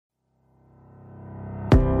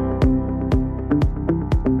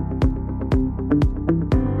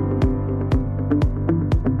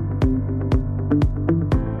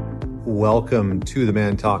welcome to the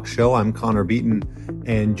Man Talk Show. I'm Connor Beaton,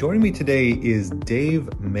 and joining me today is Dave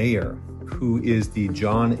Mayer, who is the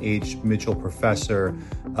John H. Mitchell Professor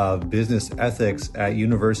of Business Ethics at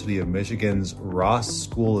University of Michigan's Ross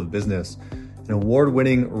School of Business, an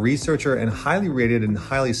award-winning researcher and highly rated and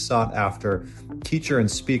highly sought-after teacher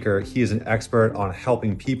and speaker. He is an expert on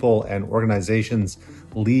helping people and organizations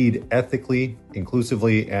lead ethically,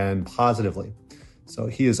 inclusively, and positively. So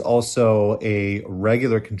he is also a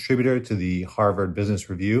regular contributor to the Harvard Business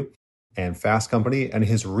Review and Fast Company, and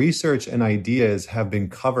his research and ideas have been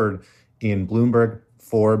covered in Bloomberg,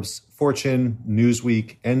 Forbes, Fortune,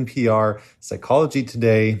 Newsweek, NPR, Psychology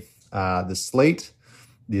Today, The Slate,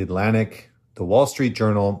 The Atlantic, The Wall Street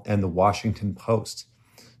Journal, and The Washington Post.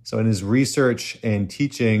 So in his research and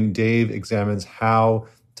teaching, Dave examines how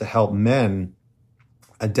to help men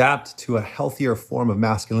adapt to a healthier form of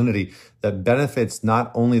masculinity that benefits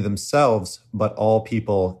not only themselves, but all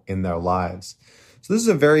people in their lives. So this is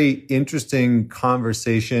a very interesting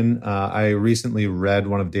conversation. I recently read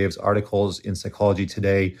one of Dave's articles in Psychology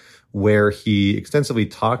Today, where he extensively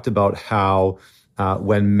talked about how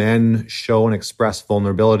when men show and express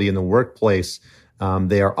vulnerability in the workplace,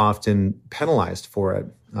 they are often penalized for it,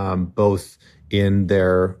 both in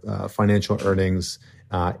their financial earnings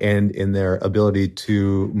and in their ability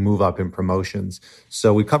to move up in promotions.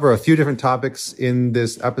 So we cover a few different topics in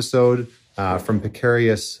this episode, from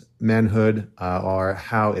precarious manhood, or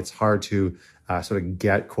how it's hard to sort of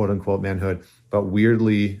get quote unquote manhood, but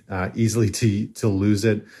weirdly easily to lose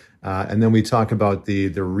it. And then we talk about the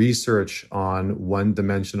research on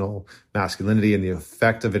one-dimensional masculinity and the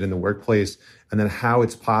effect of it in the workplace, and then how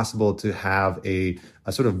it's possible to have a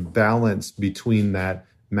sort of balance between that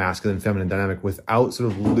masculine and feminine dynamic without sort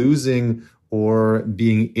of losing or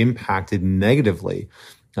being impacted negatively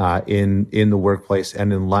in the workplace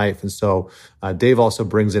and in life. And so Dave also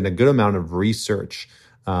brings in a good amount of research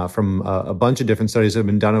from a bunch of different studies that have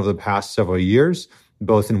been done over the past several years,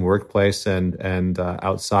 both in workplace and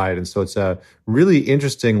outside. And so it's a really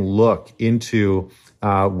interesting look into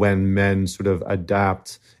when men sort of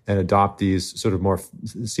adapt and adopt these sort of more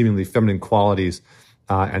seemingly feminine qualities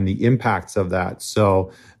and the impacts of that.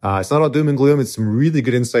 So it's not all doom and gloom. It's some really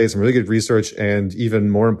good insights, some really good research, and even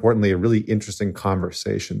more importantly, a really interesting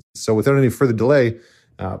conversation. So without any further delay,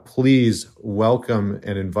 please welcome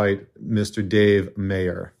and invite Mr. Dave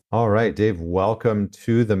Mayer. All right, Dave, welcome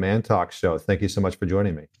to the Man Talk Show. Thank you so much for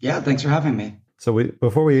joining me. Yeah, thanks for having me. So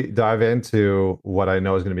before we dive into what I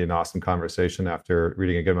know is going to be an awesome conversation after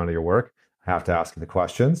reading a good amount of your work, I have to ask you the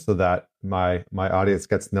questions so that my audience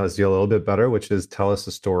gets to know you a little bit better, which is tell us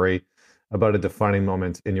a story about a defining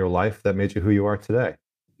moment in your life that made you who you are today.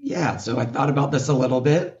 Yeah, so I thought about this a little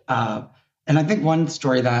bit. And I think one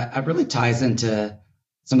story that really ties into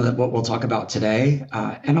some of what we'll talk about today,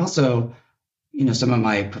 and also, some of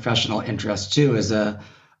my professional interests too, is a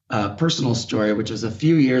personal story, which was a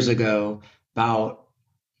few years ago, about,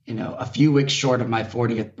 a few weeks short of my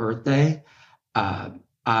 40th birthday.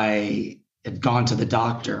 I had gone to the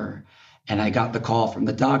doctor, and I got the call from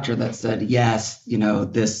the doctor that said, yes,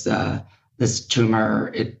 this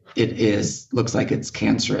tumor, it looks like it's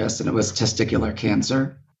cancerous, and it was testicular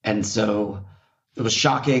cancer. And so it was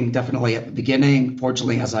shocking, definitely at the beginning.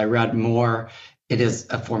 Fortunately, as I read more, it is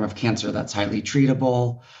a form of cancer that's highly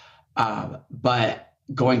treatable. But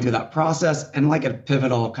going through that process, and like a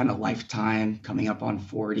pivotal kind of lifetime coming up on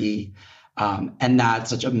 40, and that's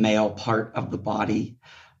such a male part of the body.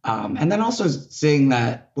 And then also seeing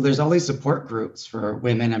that, there's all these support groups for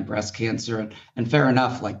women and breast cancer, and fair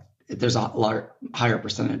enough, like there's a higher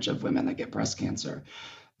percentage of women that get breast cancer.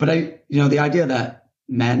 But the idea that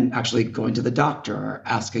men actually going to the doctor are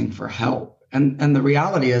asking for help. And the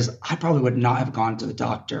reality is I probably would not have gone to the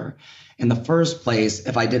doctor in the first place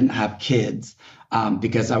if I didn't have kids,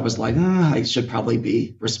 because I was like, I should probably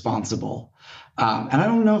be responsible. And I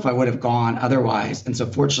don't know if I would have gone otherwise. And so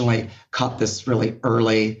fortunately caught this really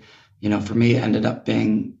early. For me, it ended up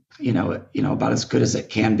being, about as good as it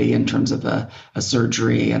can be in terms of a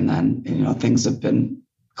surgery. And then, things have been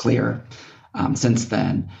clear since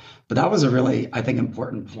then. But that was a really, I think,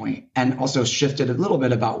 important point, and also shifted a little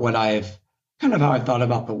bit about how I've thought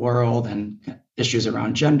about the world and issues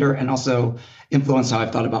around gender, and also influenced how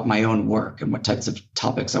I've thought about my own work and what types of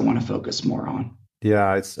topics I want to focus more on.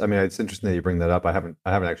 Yeah, it's interesting that you bring that up. I haven't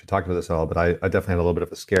actually talked about this at all, but I definitely had a little bit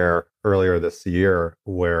of a scare earlier this year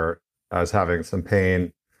where I was having some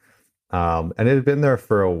pain, and it had been there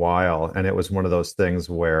for a while, and it was one of those things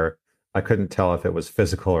where I couldn't tell if it was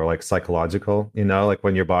physical or like psychological, like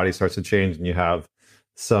when your body starts to change and you have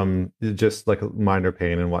some just like minor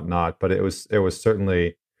pain and whatnot. But it was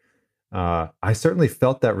certainly I certainly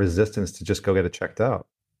felt that resistance to just go get it checked out,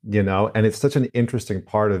 and it's such an interesting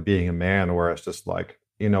part of being a man where it's just like,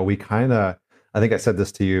 we kind of, I think I said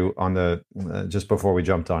this to you on the just before we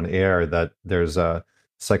jumped on air, that there's a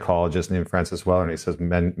psychologist named Francis Weller, and he says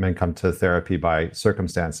men come to therapy by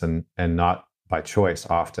circumstance and not by choice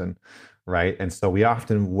often, right? And so we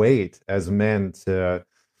often wait as men to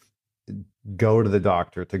go to the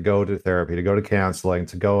doctor, to go to therapy, to go to counseling,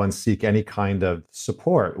 to go and seek any kind of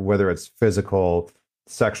support, whether it's physical,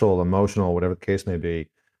 sexual, emotional, whatever the case may be.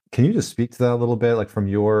 Can you just speak to that a little bit? Like, from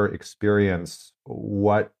your experience,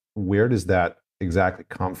 where does that exactly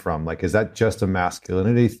come from? Like, is that just a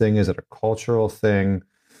masculinity thing? Is it a cultural thing?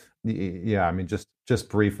 Yeah, I mean, just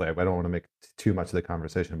briefly. I don't want to make too much of the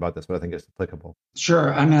conversation about this, but I think it's applicable.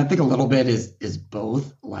 Sure. I mean, I think a little bit is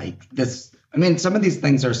both. Like this, I mean, some of these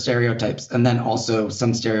things are stereotypes, and then also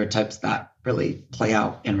some stereotypes that really play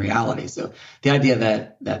out in reality. So the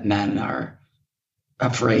idea that men are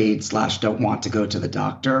afraid / don't want to go to the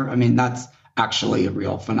doctor, I mean, that's actually a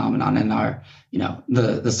real phenomenon in our,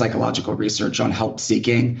 the psychological research on help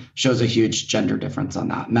seeking shows a huge gender difference on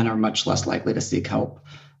that. Men are much less likely to seek help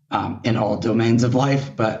in all domains of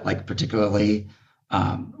life, but like particularly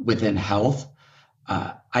within health.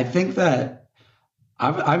 I think that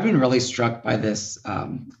I've been really struck by this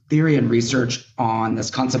theory and research on this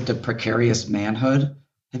concept of precarious manhood.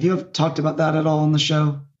 Have you talked about that at all on the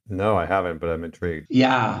show? No, I haven't, but I'm intrigued.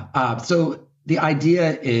 Yeah. So the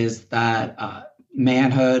idea is that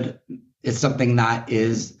manhood is something that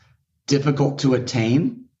is difficult to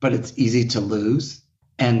attain, but it's easy to lose.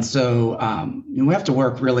 And so we have to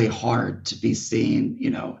work really hard to be seen,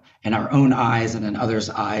 in our own eyes and in others'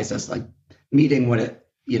 eyes as like meeting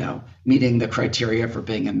meeting the criteria for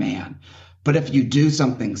being a man. But if you do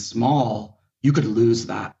something small, you could lose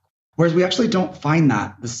that. Whereas we actually don't find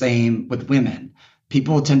that the same with women.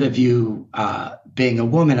 People tend to view being a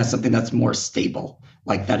woman as something that's more stable,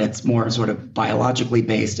 like that it's more sort of biologically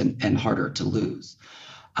based and harder to lose.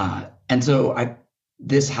 And so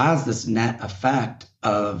this has this net effect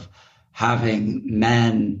of having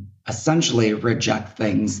men essentially reject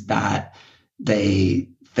things that they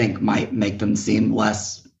think might make them seem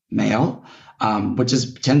less male,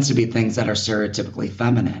 which tends to be things that are stereotypically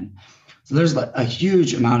feminine. So there's a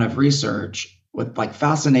huge amount of research with like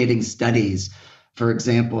fascinating studies, for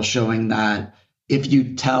example, showing that if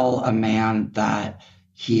you tell a man that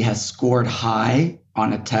he has scored high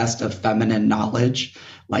on a test of feminine knowledge,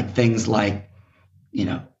 like things like,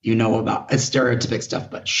 about stereotypic stuff,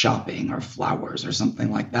 but shopping or flowers or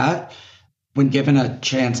something like that, when given a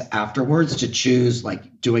chance afterwards to choose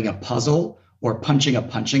like doing a puzzle or punching a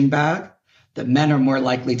punching bag, that men are more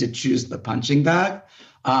likely to choose the punching bag,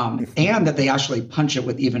 and that they actually punch it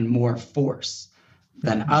with even more force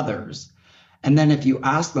than others. And then if you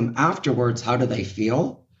ask them afterwards, how do they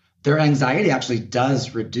feel? Their anxiety actually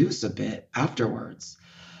does reduce a bit afterwards.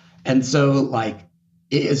 And so like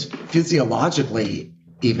it is physiologically,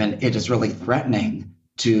 even it is really threatening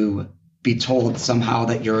to be told somehow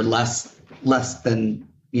that you're less than,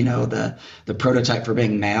 the prototype for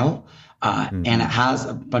being male. And it has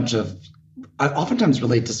a bunch of oftentimes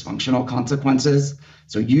really dysfunctional consequences.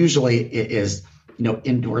 So usually it is,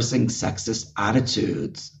 endorsing sexist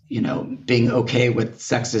attitudes, being okay with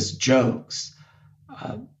sexist jokes,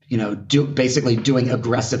 basically doing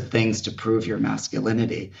aggressive things to prove your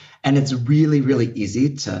masculinity. And it's really, really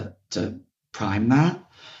easy to prime that.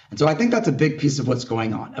 And so I think that's a big piece of what's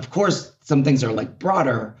going on. Of course, some things are like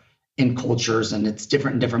broader in cultures and it's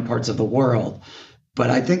different in different parts of the world. But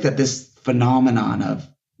I think that this phenomenon of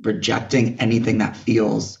rejecting anything that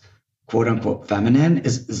feels quote unquote feminine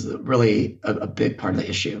is really a big part of the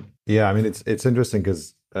issue. Yeah, I mean, it's interesting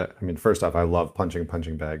because first off, I love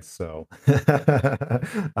punching bags. So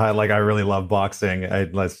I really love boxing.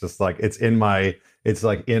 It's like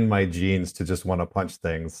in my genes to just want to punch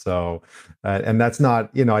things. So, and that's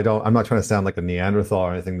not, I'm not trying to sound like a Neanderthal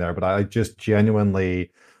or anything there, but I just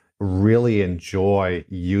genuinely really enjoy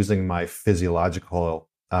using my physiological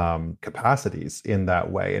capacities in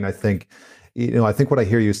that way. And I think what I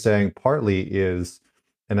hear you saying partly is,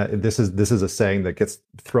 and this is a saying that gets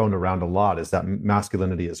thrown around a lot, is that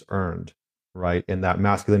masculinity is earned, right? And that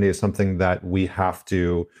masculinity is something that we have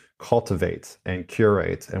to cultivate and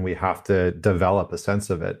curate, and we have to develop a sense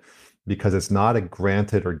of it because it's not a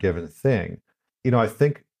granted or given thing. I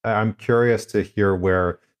think I'm curious to hear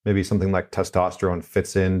where maybe something like testosterone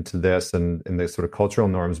fits into this and the sort of cultural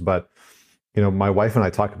norms. But my wife and I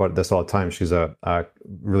talk about this all the time. She's a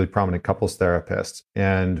really prominent couples therapist,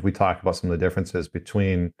 and we talk about some of the differences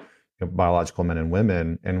between biological men and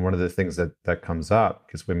women. And one of the things that comes up,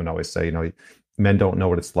 because women always say, men don't know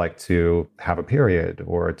what it's like to have a period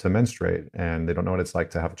or to menstruate, and they don't know what it's like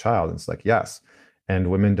to have a child. And it's like, yes. And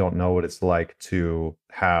women don't know what it's like to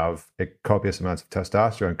have copious amounts of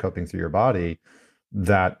testosterone coping through your body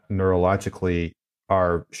that neurologically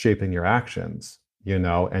are shaping your actions,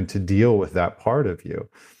 and to deal with that part of you.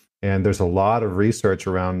 And there's a lot of research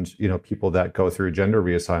around, people that go through gender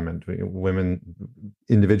reassignment, women,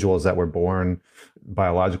 individuals that were born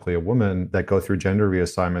biologically a woman that go through gender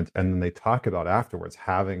reassignment. And then they talk about afterwards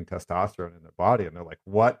having testosterone in their body. And they're like,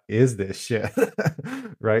 what is this shit?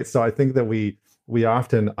 Right. So I think that we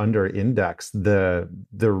often under index the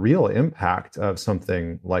real impact of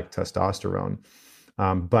something like testosterone.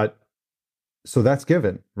 But so that's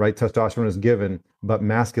given, right? Testosterone is given, but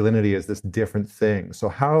masculinity is this different thing. So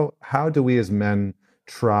how do we as men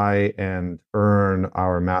try and earn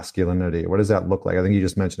our masculinity? What does that look like? I think you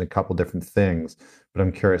just mentioned a couple different things, but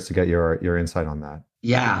I'm curious to get your insight on that.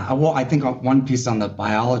 Yeah, well, I think one piece on the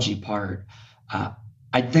biology part,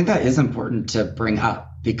 I think that is important to bring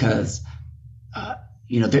up because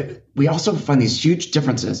we also find these huge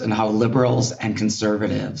differences in how liberals and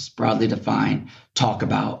conservatives, broadly defined, talk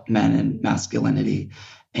about men and masculinity.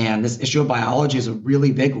 And this issue of biology is a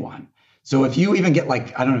really big one. So if you even get I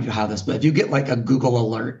don't know if you have this, but if you get a Google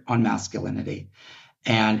alert on masculinity,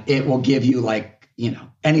 and it will give you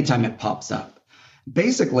anytime it pops up,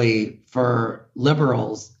 basically for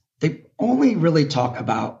liberals, they only really talk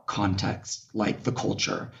about context, like the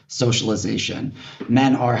culture, socialization.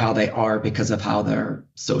 Men are how they are because of how they're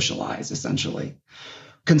socialized, essentially.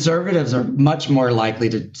 Conservatives are much more likely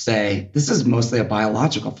to say this is mostly a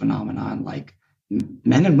biological phenomenon, like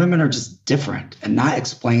men and women are just different, and that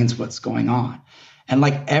explains what's going on. And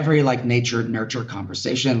every nature nurture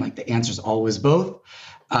conversation, the answer is always both.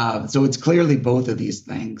 So it's clearly both of these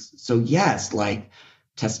things. So yes,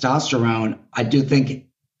 testosterone, I do think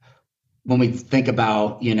when we think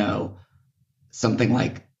about, something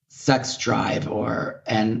like sex drive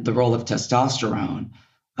and the role of testosterone,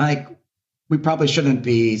 we probably shouldn't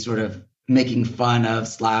be sort of making fun of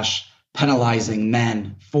 / penalizing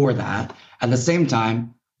men for that. At the same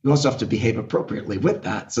time, you also have to behave appropriately with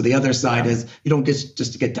that. So the other side is you don't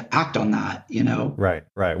just get to act on that, Right.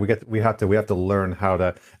 We have to learn how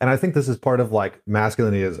to, and I think this is part of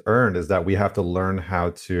masculinity is earned, is that we have to learn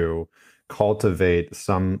how to cultivate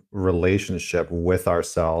some relationship with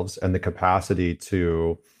ourselves and the capacity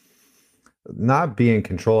to not be in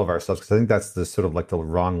control of ourselves, because I think that's the sort of the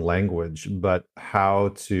wrong language, but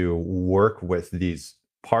how to work with these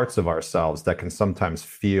parts of ourselves that can sometimes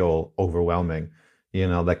feel overwhelming,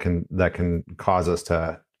 that can cause us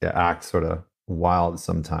to act sort of wild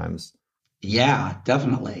sometimes. Yeah,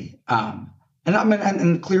 definitely.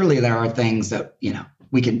 And clearly there are things that,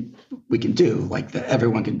 we can do, that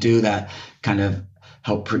everyone can do, that kind of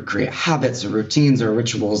help create habits or routines or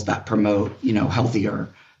rituals that promote, healthier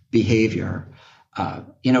behavior.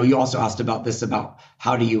 You also asked about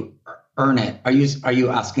how do you earn it? Are you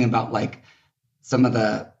asking about some of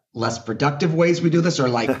the less productive ways we do this, or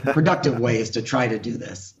productive ways to try to do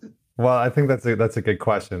this? Well, I think that's a good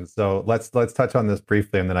question. So let's touch on this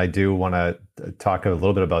briefly, and then I do want to talk a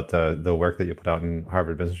little bit about the work that you put out in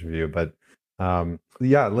Harvard Business Review. But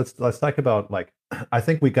let's talk about I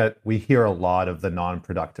think we hear a lot of the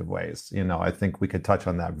non-productive ways. I think we could touch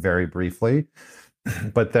on that very briefly,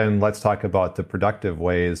 but then let's talk about the productive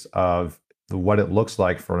ways of what it looks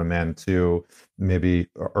like for a man to maybe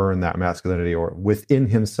earn that masculinity, or within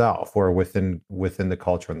himself, or within the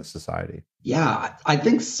culture and the society. Yeah, I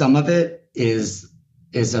think some of it is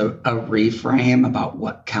a reframe about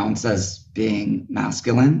what counts as being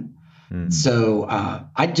masculine. So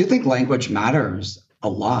I do think language matters a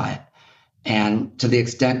lot. And to the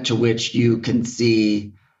extent to which you can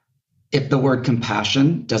see if the word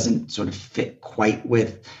compassion doesn't sort of fit quite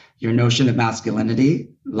with your notion of masculinity,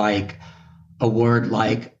 like a word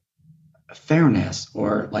like fairness,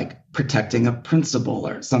 or protecting a principle,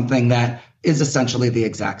 or something that is essentially the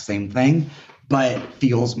exact same thing, but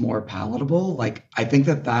feels more palatable. I think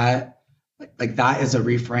that is a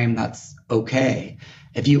reframe that's okay.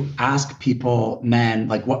 If you ask people, men,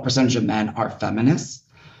 what percentage of men are feminists,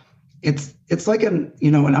 it's an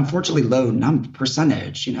unfortunately low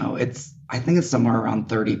percentage. I think it's somewhere around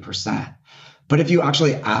 30%. But if you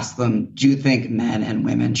actually ask them, do you think men and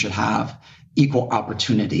women should have equal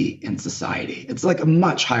opportunity in society? It's a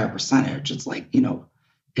much higher percentage. It's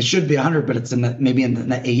it should be 100, but it's maybe in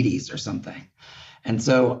the 80s or something. And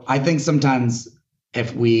so I think sometimes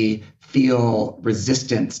if we feel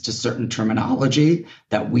resistance to certain terminology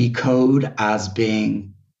that we code as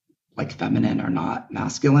being feminine or not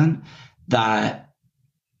masculine, that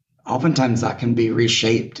oftentimes that can be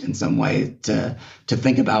reshaped in some way to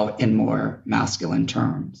think about in more masculine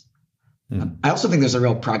terms. I also think there's a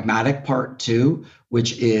real pragmatic part too,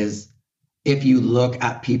 which is if you look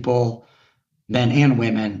at people, men and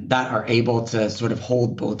women, that are able to sort of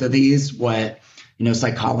hold both of these, what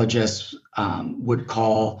psychologists would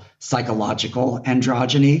call psychological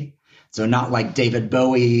androgyny. So not like David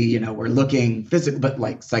Bowie, we're looking physically, but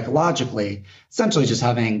like psychologically, essentially just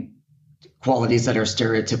having qualities that are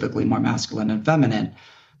stereotypically more masculine and feminine.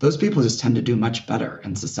 Those people just tend to do much better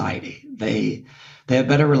in society. They have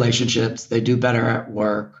better relationships. They do better at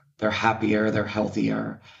work. They're happier. They're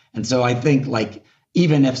healthier. And so I think like,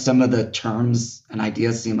 even if some of the terms and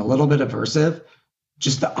ideas seem a little bit aversive,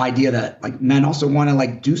 just the idea that like men also want to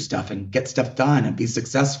like do stuff and get stuff done and be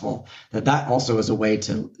successful, that also is a way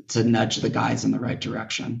to nudge the guys in the right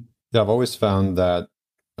direction. Yeah, I've always found that,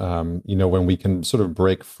 when we can sort of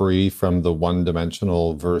break free from the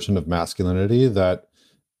one-dimensional version of masculinity that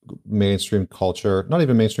mainstream culture, not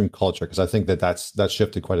even mainstream culture, because I think that's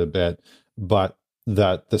shifted quite a bit, but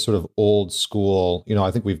that the sort of old school, I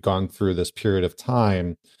think we've gone through this period of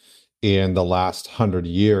time in the last 100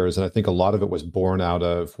 years, and I think a lot of it was born out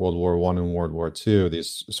of World War I and World War II,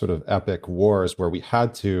 these sort of epic wars where we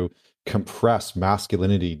had to compress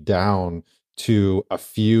masculinity down to a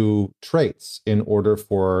few traits in order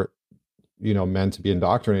for, men to be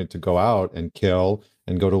indoctrinated to go out and kill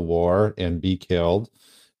and go to war and be killed.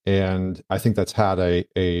 And I think that's had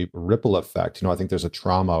a ripple effect. I think there's a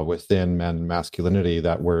trauma within men masculinity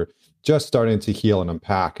that we're just starting to heal and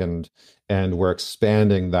unpack, and we're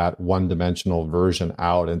expanding that one-dimensional version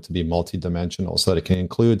out and to be multidimensional so that it can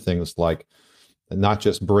include things like not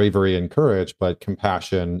just bravery and courage, but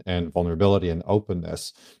compassion and vulnerability and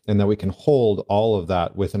openness, and that we can hold all of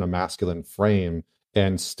that within a masculine frame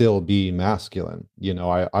and still be masculine.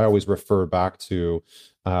 I always refer back to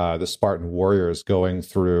the Spartan warriors going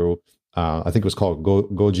through, I think it was called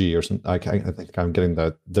Goji or something. I think I'm getting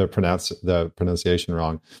the pronunciation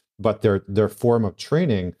wrong, but their form of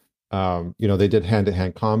training, they did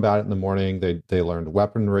hand-to-hand combat in the morning. They learned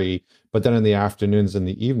weaponry, but then in the afternoons and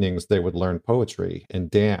the evenings, they would learn poetry and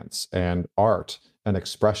dance and art and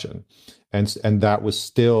expression. And that was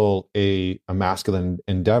still a masculine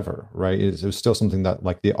endeavor, right? It was still something that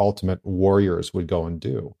like the ultimate warriors would go and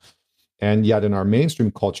do. And yet in our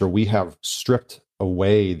mainstream culture, we have stripped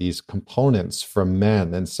away these components from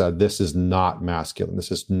men and said, this is not masculine,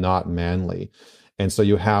 this is not manly. And so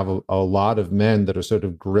you have a lot of men that are sort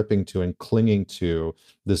of gripping to and clinging to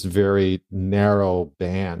this very narrow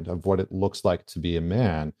band of what it looks like to be a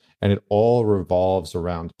man. And it all revolves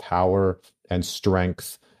around power and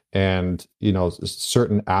strength and,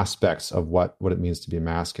 certain aspects of what it means to be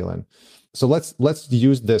masculine. So let's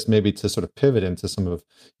use this maybe to sort of pivot into some of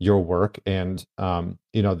your work and,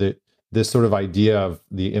 this sort of idea of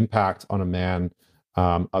the impact on a man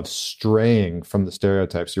of straying from the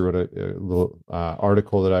stereotypes. You wrote a little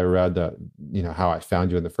article that I read that, how I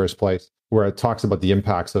found you in the first place, where it talks about the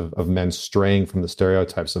impacts of men straying from the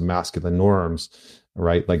stereotypes of masculine norms,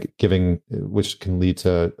 right? Like which can lead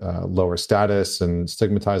to lower status and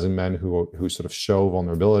stigmatizing men who sort of show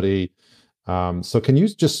vulnerability. So can you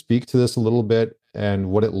just speak to this a little bit and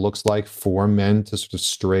what it looks like for men to sort of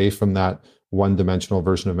stray from that one-dimensional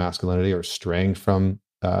version of masculinity or straying from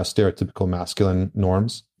stereotypical masculine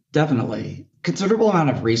norms? Definitely. Considerable amount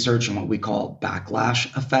of research on what we call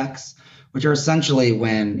backlash effects, which are essentially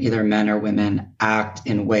when either men or women act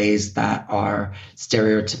in ways that are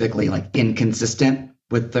stereotypically like inconsistent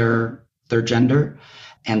with their gender.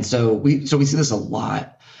 And so we see this a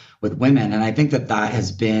lot with women. And I think that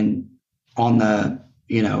has been on the,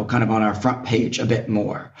 kind of on our front page a bit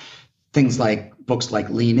more. Things like books like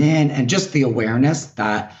Lean In, and just the awareness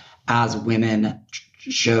that as women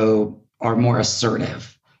are more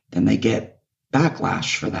assertive, then they get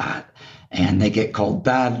backlash for that. And they get called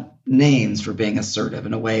bad names for being assertive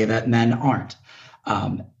in a way that men aren't.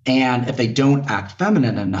 And if they don't act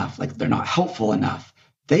feminine enough, like they're not helpful enough,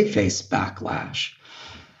 they face backlash.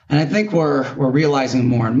 And I think we're realizing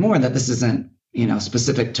more and more that this isn't,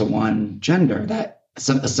 specific to one gender, that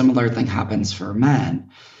a similar thing happens for men.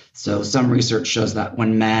 So some research shows that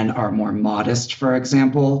when men are more modest, for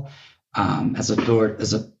example, as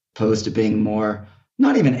opposed to being more,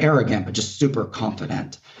 not even arrogant, but just super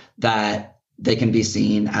confident, that they can be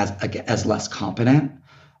seen as less competent.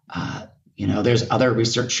 There's other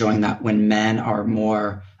research showing that when men are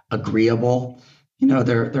more agreeable,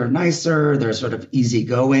 they're nicer, they're sort of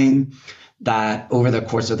easygoing, that over the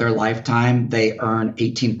course of their lifetime, they earn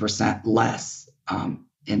 18% less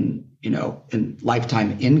in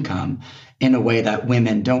lifetime income in a way that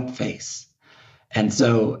women don't face. And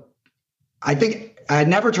so I think I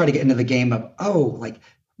never try to get into the game of, oh, like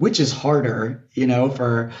which is harder,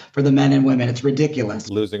 for the men and women. It's ridiculous.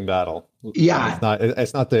 Losing battle. Yeah,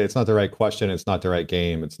 It's not the right question. It's not the right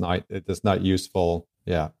game. It's not useful.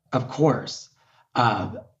 Yeah. of course.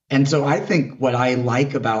 Uh, and so I think what I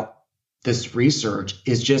like about this research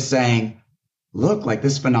is just saying, look, like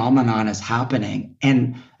this phenomenon is happening,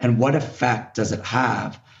 and what effect does it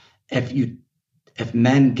have if you if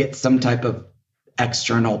men get some type of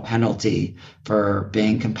external penalty for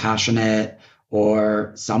being compassionate,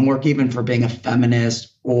 or some work even for being a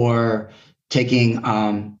feminist, or taking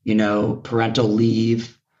parental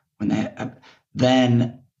leave when they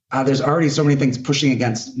then there's already so many things pushing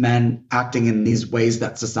against men acting in these ways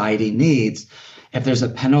that society needs. If there's a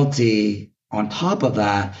penalty on top of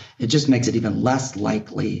that, it just makes it even less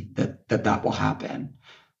likely that will happen.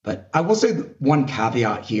 But I will say one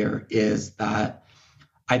caveat here is that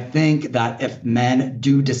I think that if men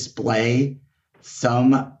do display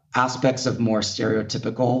some aspects of more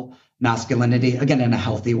stereotypical masculinity, again, in a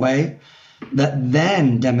healthy way, that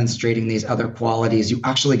then demonstrating these other qualities, you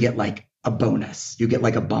actually get like a bonus. You get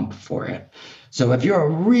like a bump for it. So if you're a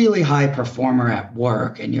really high performer at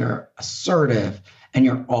work and you're assertive and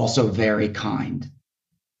you're also very kind,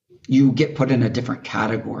 you get put in a different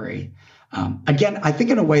category. Again, I think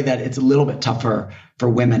in a way that it's a little bit tougher for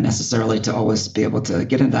women necessarily to always be able to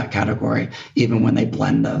get into that category, even when they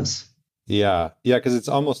blend those. Yeah. Yeah. Because it's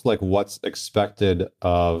almost like what's expected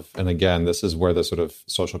of, and again, this is where the sort of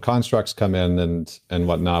social constructs come in and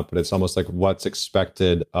whatnot, but it's almost like what's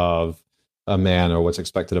expected of a man or what's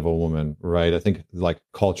expected of a woman, right? I think like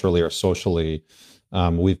culturally or socially,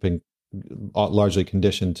 we've been largely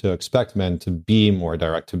conditioned to expect men to be more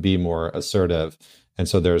direct, to be more assertive. And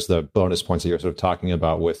so there's the bonus points that you're sort of talking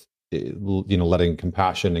about with, letting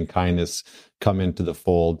compassion and kindness come into the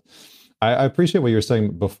fold. I appreciate what you were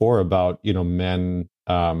saying before about, men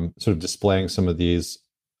sort of displaying some of these,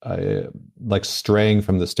 like straying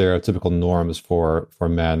from the stereotypical norms for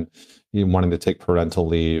men, wanting to take parental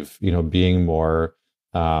leave, being more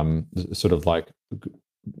sort of like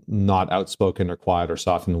not outspoken or quiet or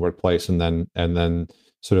soft in the workplace, and then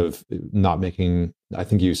sort of not making, I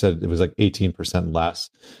think you said it was like 18%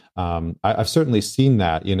 less. I've certainly seen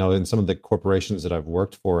that, in some of the corporations that I've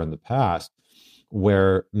worked for in the past,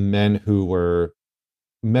 where men who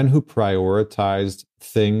prioritized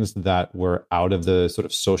things that were out of the sort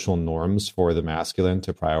of social norms for the masculine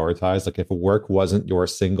to prioritize. Like if work wasn't your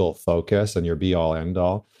single focus and your be all end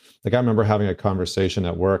all. Like I remember having a conversation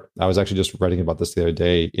at work. I was actually just writing about this the other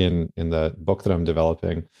day in the book that I'm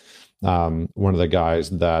developing. One of the guys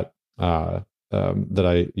that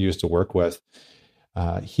I used to work with,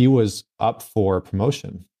 he was up for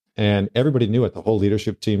promotion. And everybody knew it. The whole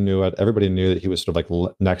leadership team knew it. Everybody knew that he was sort of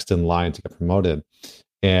like next in line to get promoted.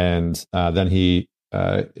 And then he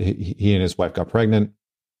and his wife got pregnant,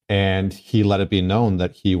 and he let it be known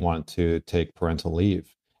that he wanted to take parental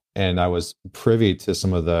leave. And I was privy to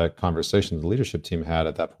some of the conversations the leadership team had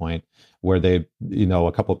at that point, where they,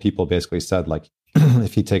 a couple of people basically said like,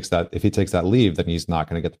 if he takes that leave, then he's not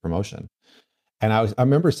going to get the promotion. And I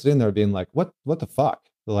remember sitting there being like, what the fuck?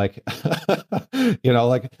 Like,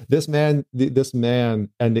 like this man,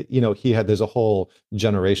 and, there's a whole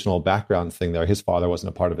generational background thing there. His father wasn't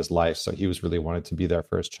a part of his life, so he was really wanted to be there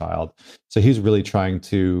for his child. So he's really trying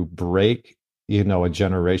to break, a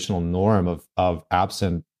generational norm of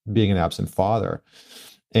being an absent father.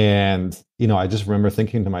 And, I just remember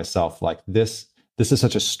thinking to myself, like, this is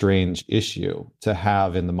such a strange issue to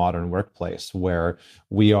have in the modern workplace, where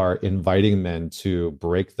we are inviting men to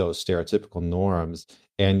break those stereotypical norms.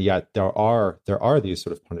 And yet there are these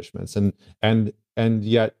sort of punishments, and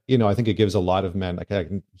yet, I think it gives a lot of men, like I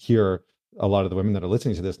can hear a lot of the women that are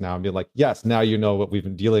listening to this now and be like, yes, now you know what we've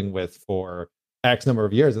been dealing with for X number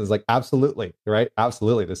of years. And it's like, absolutely, right?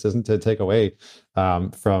 Absolutely. This isn't to take away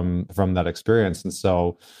from that experience. And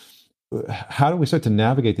so how do we start to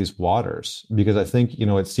navigate these waters? Because I think,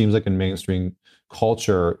 it seems like in mainstream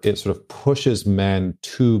culture, it sort of pushes men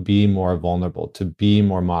to be more vulnerable, to be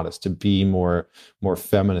more modest, to be more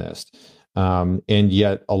feminist. And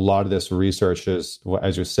yet a lot of this research is,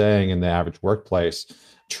 as you're saying, in the average workplace,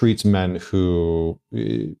 treats men who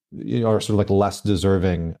are sort of like less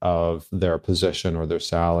deserving of their position or their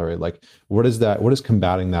salary. Like, what does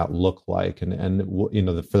combating that look like? And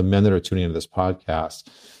for the men that are tuning into this podcast,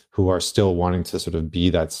 who are still wanting to sort of be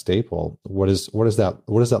that staple, what does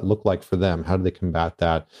that look like for them? How do they combat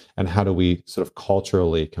that? And how do we sort of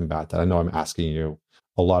culturally combat that? I know I'm asking you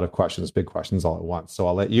a lot of questions, big questions all at once. So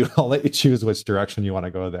I'll let you choose which direction you want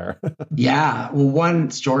to go there. Yeah. Well,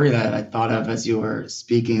 one story that I thought of as you were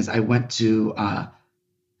speaking is I went to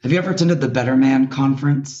Have you ever attended the Better Man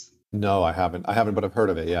conference? No, I haven't, but I've heard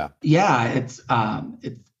of it. Yeah. Yeah, it's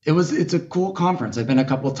a cool conference. I've been a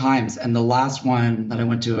couple of times, and the last one that I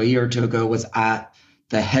went to a year or two ago was at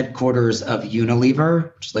the headquarters of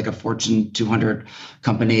Unilever, which is like a Fortune 200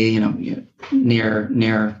 company, in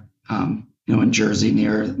Jersey,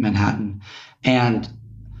 near Manhattan, and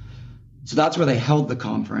so that's where they held the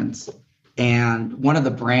conference. And one of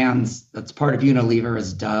the brands that's part of Unilever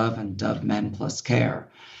is Dove and Dove Men Plus Care.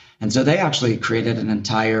 And so they actually created an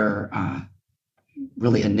entire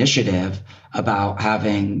really initiative about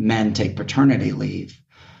having men take paternity leave.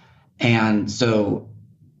 And so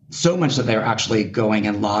much that they're actually going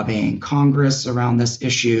and lobbying Congress around this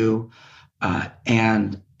issue.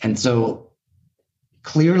 And so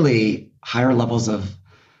clearly higher levels of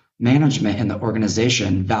management in the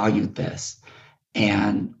organization valued this.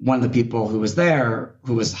 And one of the people who was there,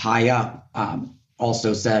 who was high up,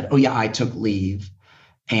 also said, "Oh yeah, I took leave."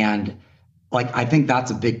 And like, I think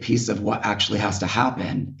that's a big piece of what actually has to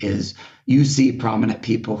happen is you see prominent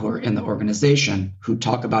people who are in the organization who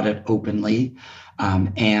talk about it openly.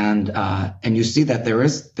 And you see that there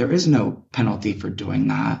is no penalty for doing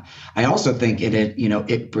that. I also think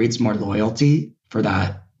it breeds more loyalty for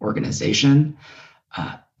that organization.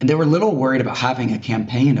 And they were a little worried about having a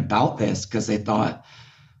campaign about this because they thought,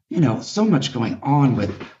 so much going on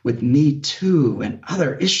with Me Too and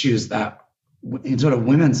other issues that sort of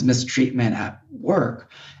women's mistreatment at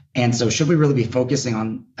work. And so should we really be focusing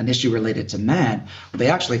on an issue related to men? What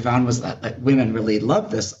they actually found was that women really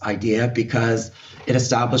love this idea because it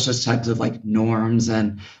establishes types of like norms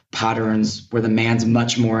and patterns where the man's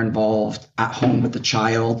much more involved at home with the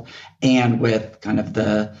child and with kind of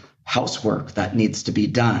the housework that needs to be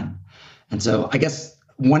done. And so I guess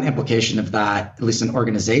one implication of that, at least in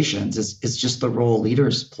organizations, is just the role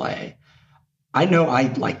leaders play. I know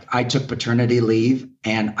I took paternity leave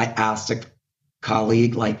and I asked a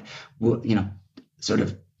colleague, sort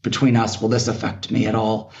of between us, will this affect me at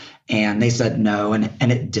all? And they said no, and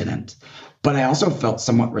it didn't. But I also felt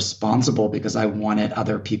somewhat responsible because I wanted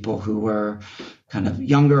other people who were kind of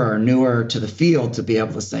younger or newer to the field to be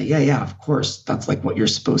able to say, yeah, of course, that's like what you're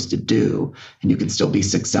supposed to do. And you can still be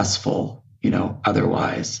successful,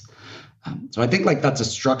 otherwise. So I think like that's a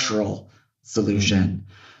structural solution.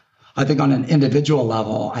 I think on an individual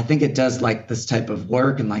level, I think it does like this type of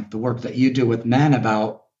work and like the work that you do with men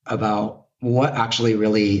about what actually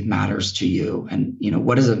really matters to you and,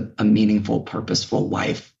 what does a meaningful, purposeful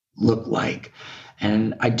life look like?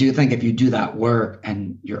 And I do think if you do that work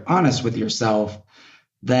and you're honest with yourself,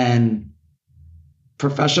 then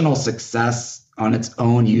professional success on its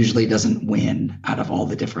own usually doesn't win out of all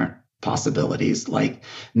the different possibilities. Like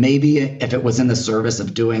maybe if it was in the service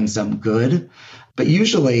of doing some good, but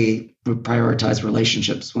usually we prioritize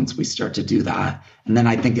relationships once we start to do that. And then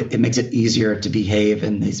I think it makes it easier to behave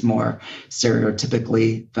in these more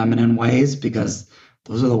stereotypically feminine ways because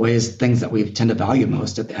those are the things that we tend to value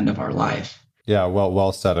most at the end of our life. Yeah,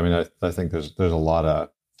 well said. I mean, I think there's a lot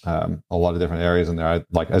of different areas in there.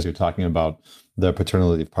 As you're talking about the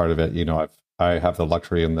paternity part of it, I have the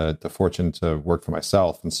luxury and the fortune to work for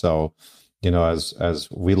myself, and so as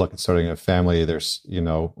we look at starting a family, there's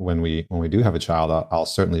when we do have a child, I'll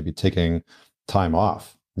certainly be taking time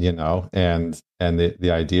off, and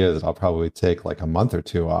the idea is I'll probably take like a month or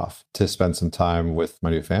two off to spend some time with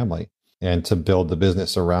my new family and to build the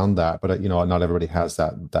business around that. But not everybody has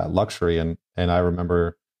that luxury, and I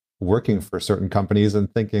remember working for certain companies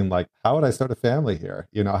and thinking like, how would I start a family here?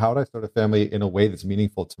 How would I start a family in a way that's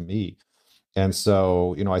meaningful to me? And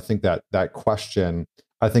so, I think that question,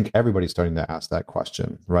 I think everybody's starting to ask that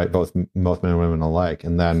question, right? Both men and women alike.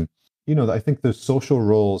 And then, I think the social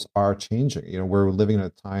roles are changing. We're living in a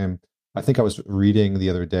time, I think I was reading the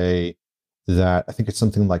other day that I think it's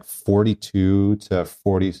something like 42 to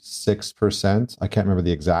 46%. I can't remember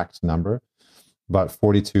the exact number, but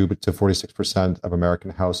 42 to 46% of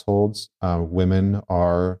American households, women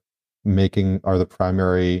are the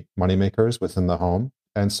primary moneymakers within the home.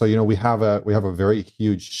 And so, we have a very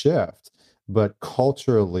huge shift, but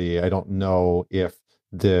culturally, I don't know if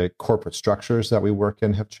the corporate structures that we work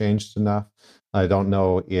in have changed enough. I don't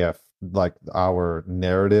know if like our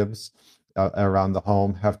narratives around the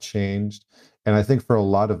home have changed. And I think for a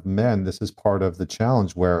lot of men, this is part of the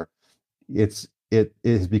challenge where it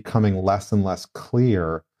is becoming less and less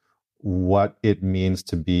clear what it means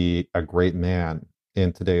to be a great man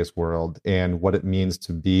in today's world and what it means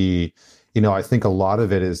to be, I think a lot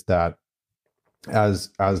of it is that as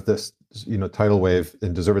this, tidal wave,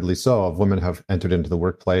 and deservedly so, of women have entered into the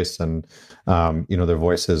workplace and, their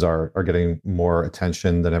voices are getting more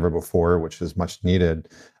attention than ever before, which is much needed.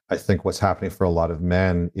 I think what's happening for a lot of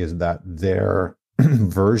men is that their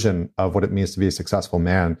version of what it means to be a successful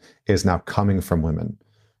man is now coming from women,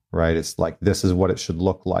 right? It's like, this is what it should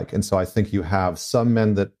look like. And so I think you have some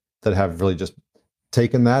men that have really just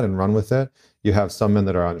taken that and run with it. You have some men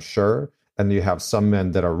that are unsure, and you have some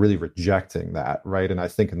men that are really rejecting that, right? And I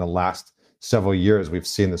think in the last several years, we've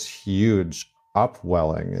seen this huge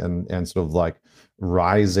upwelling and sort of like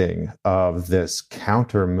rising of this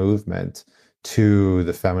counter movement to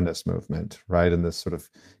the feminist movement, right? And this sort of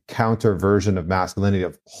counter version of masculinity,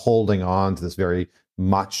 of holding on to this very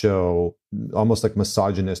macho, almost like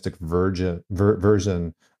misogynistic version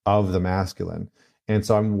of the masculine. And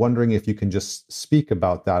so I'm wondering if you can just speak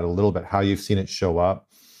about that a little bit, how you've seen it show up,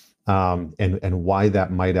 and why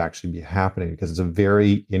that might actually be happening, because it's a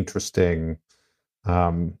very interesting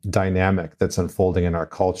dynamic that's unfolding in our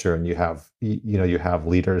culture. And you have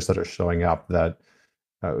leaders that are showing up that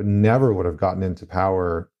never would have gotten into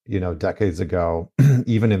power, decades ago,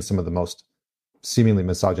 even in some of the most seemingly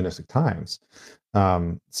misogynistic times. So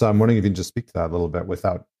I'm wondering if you can just speak to that a little bit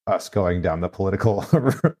without us going down the political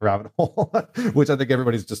rabbit hole, which I think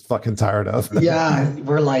everybody's just fucking tired of. Yeah,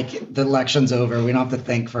 we're like, the election's over. We don't have to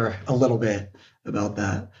think for a little bit about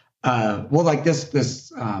that. Well, like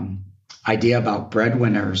this idea about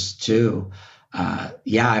breadwinners too.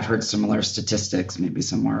 I've heard similar statistics, maybe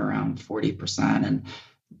somewhere around 40%. And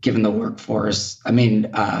given the workforce,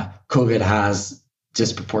 COVID has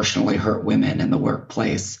disproportionately hurt women in the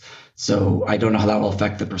workplace. So I don't know how that will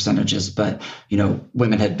affect the percentages, but,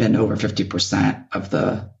 women had been over 50% of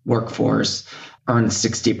the workforce, earned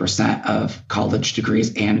 60% of college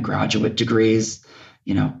degrees and graduate degrees,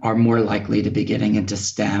 are more likely to be getting into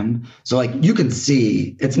STEM. So like, you can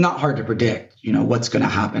see, it's not hard to predict, what's going to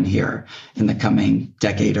happen here in the coming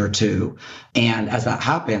decade or two. And as that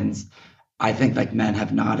happens, I think like men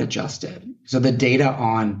have not adjusted. So the data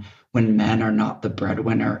on when men are not the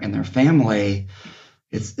breadwinner in their family,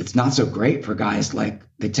 it's not so great for guys. Like,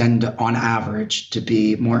 they tend to, on average, to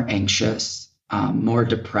be more anxious, more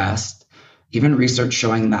depressed. Even research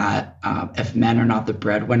showing that if men are not the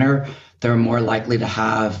breadwinner, they're more likely to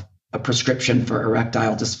have a prescription for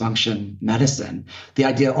erectile dysfunction medicine. The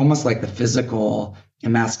idea, almost like the physical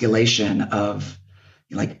emasculation of,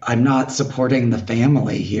 like, I'm not supporting the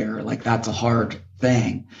family here. Like, that's a hard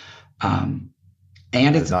thing. And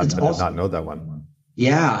I did not know that one.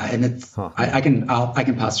 Yeah, and it's I can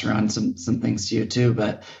pass around some things to you too,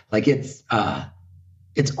 but like it's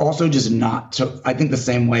also just not to. I think the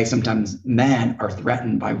same way sometimes men are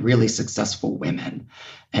threatened by really successful women,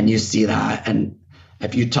 and you see that. And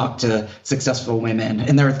if you talk to successful women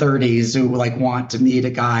in their 30s who like want to meet a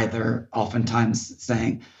guy, they're oftentimes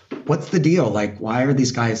saying, "What's the deal? Like, why are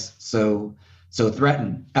these guys so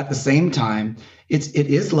threatened?" At the same time, it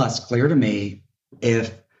is less clear to me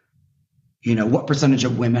if, what percentage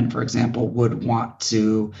of women, for example, would want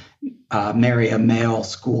to marry a male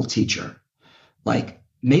school teacher. Like,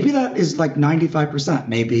 maybe that is like 95%,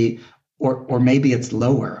 maybe, or maybe it's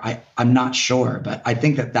lower. I'm not sure, but I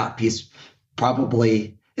think that piece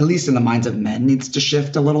probably, at least in the minds of men, needs to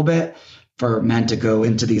shift a little bit for men to go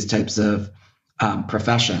into these types of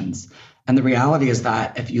professions. And the reality is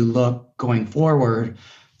that if you look going forward,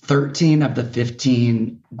 13 of the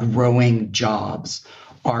 15 growing jobs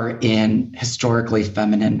are in historically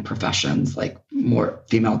feminine professions, like more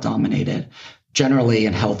female dominated, generally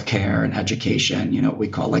in healthcare and education, what we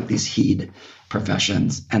call like these HEED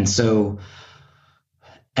professions. And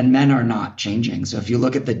men are not changing. So if you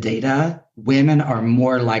look at the data, women are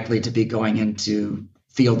more likely to be going into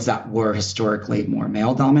fields that were historically more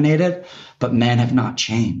male dominated, but men have not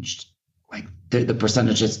changed. Like the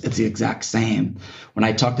percentages, it's the exact same. When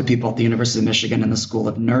I talk to people at the University of Michigan and the School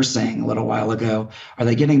of Nursing a little while ago, are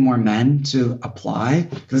they getting more men to apply?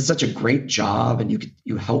 Because it's such a great job, and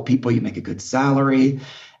you help people, you make a good salary,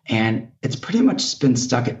 and it's pretty much been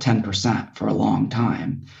stuck at 10% for a long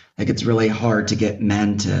time. Like, it's really hard to get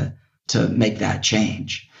men to make that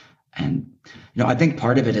change. And I think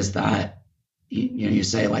part of it is that you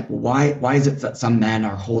say like, well, why is it that some men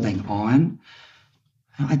are holding on?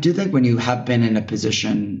 I do think when you have been in a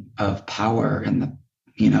position of power and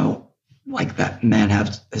like that men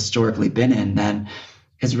have historically been in, then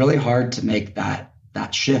it's really hard to make that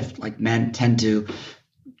shift. Like, men tend to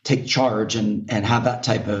take charge and have that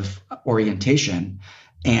type of orientation.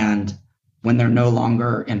 And when they're no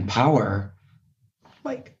longer in power,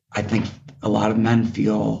 like, I think a lot of men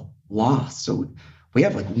feel lost. So we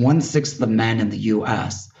have like 1/6 of the men in the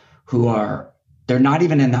US who they're not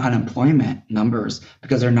even in the unemployment numbers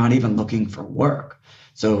because they're not even looking for work.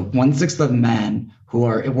 So 1/6 of men who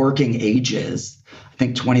are working ages, I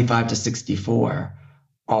think 25 to 64,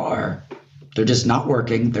 are, they're just not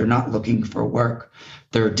working. They're not looking for work.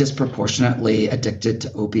 They're disproportionately addicted to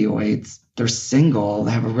opioids. They're single.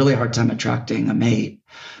 They have a really hard time attracting a mate.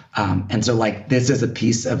 And so like this is a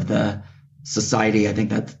piece of the society, I think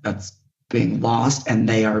that's being lost, and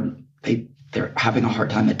they're having a hard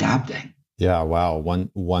time adapting. Yeah, wow.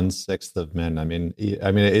 One sixth of men. I mean,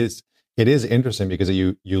 it is interesting because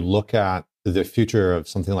you look at the future of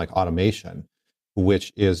something like automation,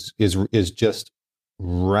 which is just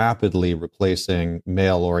rapidly replacing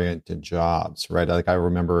male-oriented jobs, right? Like I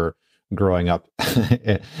remember growing up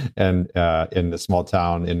and in a small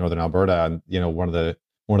town in northern Alberta, and one of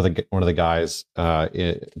the guys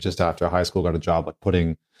just after high school got a job like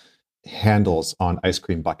putting handles on ice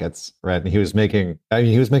cream buckets, right? And he was making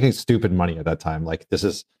stupid money at that time. Like this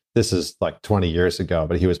is like 20 years ago,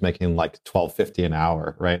 but he was making like $12.50 an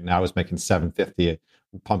hour, right? And I was making $7.50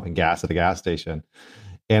 pumping gas at a gas station.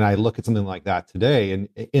 And I look at something like that today, and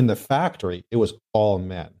in the factory, it was all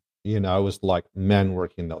men. It was like men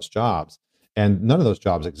working those jobs, and none of those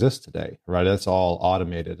jobs exist today, right? It's all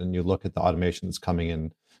automated. And you look at the automation that's coming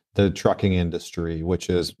in the trucking industry, which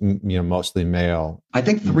is mostly male. I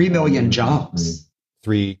think 3 million jobs.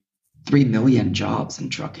 3 million jobs in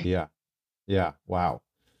trucking. Yeah. Wow.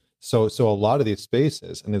 So a lot of these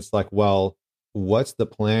spaces, and it's like, well, what's the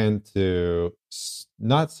plan to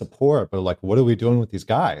not support, but like, what are we doing with these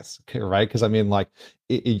guys? Okay, right? Because I mean, like,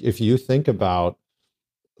 if you think about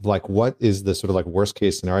like what is the sort of like worst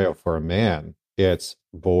case scenario for a man, it's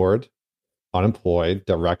bored, unemployed,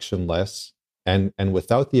 directionless, and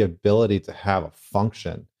without the ability to have a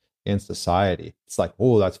function in society. It's like,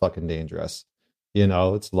 oh, that's fucking dangerous.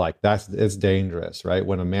 It's like it's dangerous, right?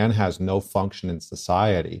 When a man has no function in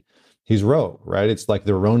society, he's rogue, right? It's like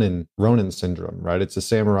the Ronin syndrome, right? It's a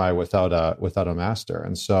samurai without a master,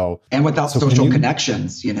 and without social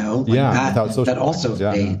connections, without social that also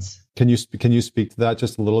fades. Can you speak to that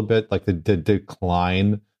just a little bit, like the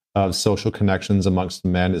decline of social connections amongst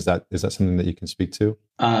men? Is that something that you can speak to?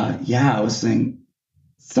 Yeah, I was saying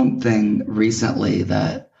something recently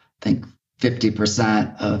that I think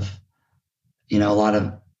 50% of a lot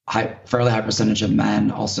of fairly high percentage of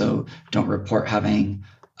men also don't report having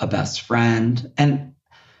a best friend. And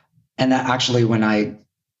that actually, when I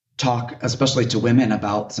talk, especially to women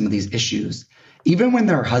about some of these issues, even when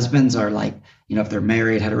their husbands are like, if they're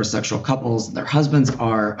married, heterosexual couples, their husbands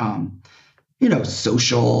are,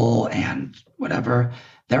 social and whatever,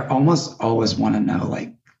 they're almost always want to know,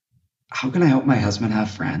 like, how can I help my husband have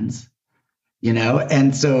friends?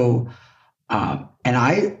 And so, and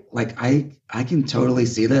I can totally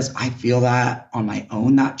see this. I feel that on my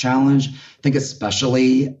own, that challenge. I think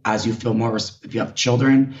especially as you feel more, if you have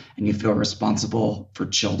children and you feel responsible for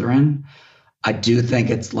children, I do think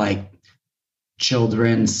it's like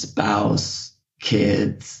children, spouse,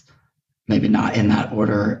 kids, maybe not in that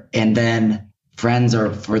order. And then friends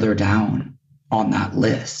are further down on that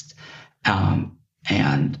list.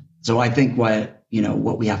 And so I think what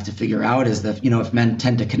we have to figure out is that, if men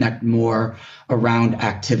tend to connect more around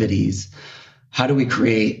activities, how do we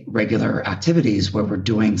create regular activities where we're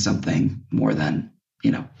doing something more than,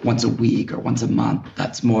 once a week or once a month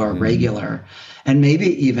that's more regular? And maybe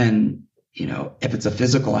even, if it's a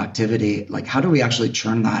physical activity, like how do we actually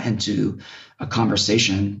turn that into a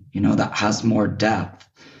conversation, that has more depth?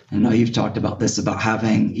 I know you've talked about this, about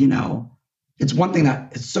having, it's one thing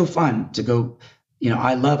that it's so fun to go,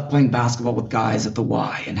 I love playing basketball with guys at the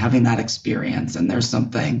Y and having that experience. And there's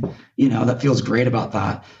something, that feels great about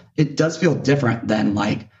that. It does feel different than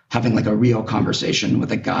like having like a real conversation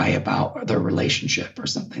with a guy about their relationship or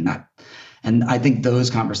something and I think those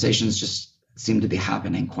conversations just seem to be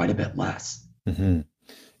happening quite a bit less. Mm-hmm.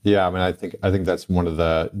 Yeah. I mean, I think that's one of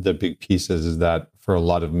the big pieces is that for a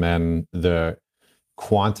lot of men, the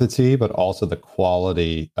quantity, but also the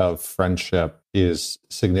quality of friendship is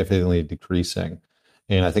significantly decreasing.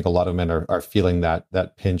 And I think a lot of men are feeling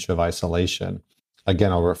that pinch of isolation.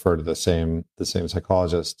 Again, I'll refer to the same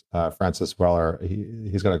psychologist, Francis Weller.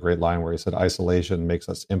 He's got a great line where he said, "Isolation makes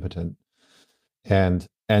us impotent," and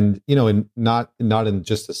in not in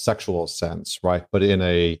just a sexual sense, right, but in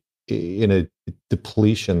a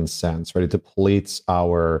depletion sense, right? It depletes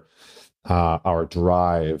our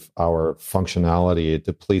drive, our functionality. It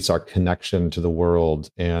depletes our connection to the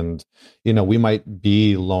world, and we might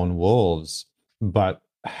be lone wolves, but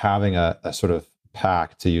having a sort of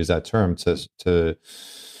pack, to use that term, to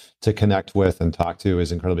connect with and talk to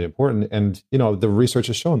is incredibly important. And the research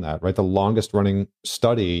has shown that, right? The longest running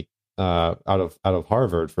study out of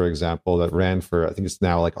Harvard, for example, that ran for, I think it's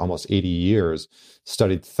now like almost 80 years,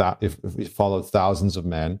 studied if we followed thousands of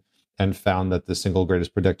men and found that the single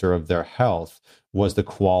greatest predictor of their health was the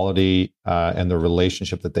quality and the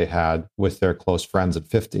relationship that they had with their close friends at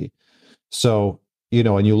 50. So,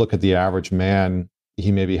 and you look at the average man,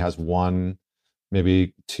 he maybe has one,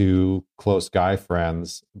 maybe two close guy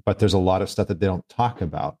friends, but there's a lot of stuff that they don't talk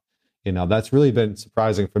about. That's really been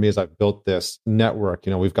surprising for me as I've built this network.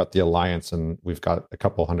 We've got the Alliance and we've got a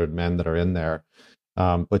couple hundred men that are in there.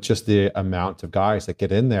 But just the amount of guys that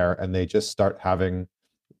get in there and they just start having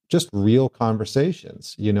just real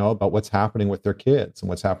conversations, about what's happening with their kids and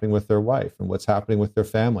what's happening with their wife and what's happening with their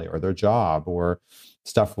family or their job or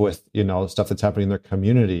stuff with, stuff that's happening in their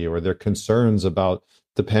community or their concerns about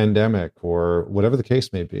the pandemic or whatever the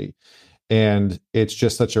case may be. And it's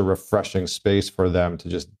just such a refreshing space for them to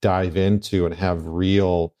just dive into and have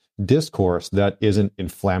real discourse that isn't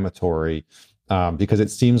inflammatory, because it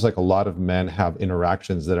seems like a lot of men have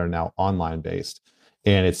interactions that are now online based,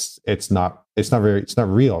 and it's not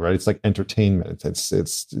real, right? It's like entertainment.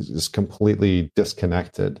 It's completely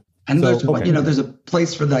disconnected. And there's there's a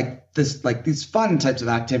place for these fun types of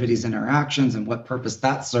activities, interactions, and what purpose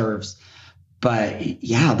that serves. But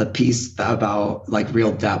yeah, the piece about like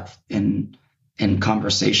real depth in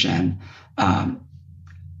conversation,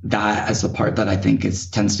 that is the part that I think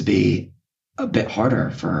tends to be a bit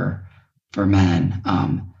harder for men.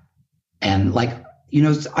 And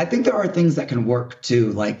I think there are things that can work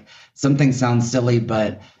too. Like some things sound silly,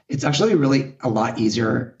 but it's actually really a lot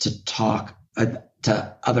easier to talk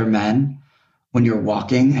to other men when you're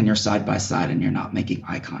walking and you're side by side and you're not making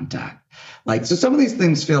eye contact. So some of these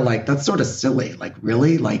things feel like that's sort of silly. Like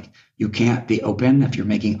really, like you can't be open if you're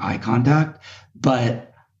making eye contact,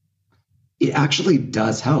 but it actually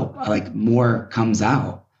does help. Like more comes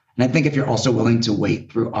out. And I think if you're also willing to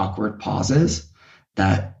wait through awkward pauses,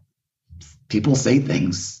 that people say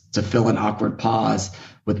things to fill an awkward pause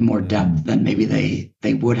with more depth than maybe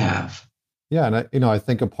they would have. Yeah. And I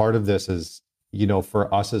think a part of this is,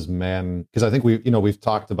 for us as men, because I think we've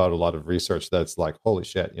talked about a lot of research that's like, holy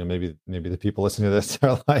shit, maybe the people listening to this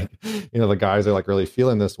are like, the guys are like really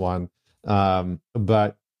feeling this one.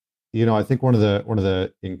 But I think one of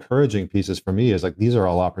the encouraging pieces for me is like, these are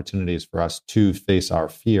all opportunities for us to face our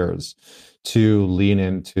fears, to lean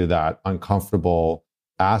into that uncomfortable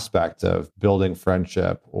aspect of building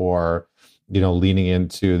friendship or, leaning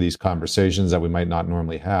into these conversations that we might not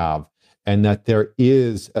normally have. And that there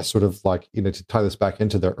is a sort of like, to tie this back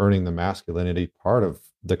into the earning the masculinity part of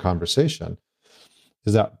the conversation,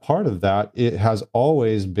 is that part of that, it has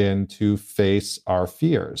always been to face our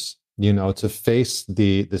fears, to face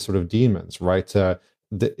the sort of demons, right? To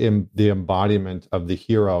the embodiment of the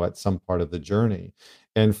hero at some part of the journey.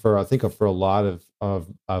 And I think for a lot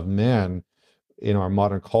of men, in our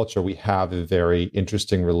modern culture, we have a very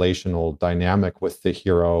interesting relational dynamic with the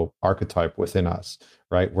hero archetype within us,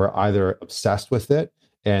 right? We're either obsessed with it,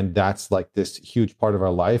 and that's like this huge part of our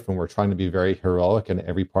life, and we're trying to be very heroic in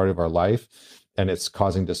every part of our life, and it's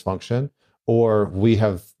causing dysfunction, or we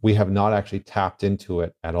have not actually tapped into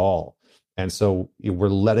it at all. And so we're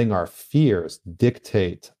letting our fears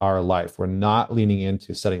dictate our life. We're not leaning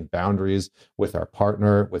into setting boundaries with our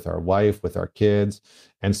partner, with our wife, with our kids.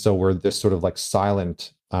 And so we're this sort of like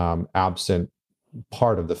silent, absent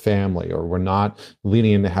part of the family, or we're not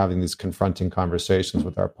leaning into having these confronting conversations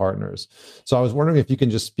with our partners. So I was wondering if you can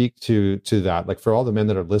just speak to that, like for all the men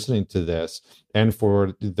that are listening to this and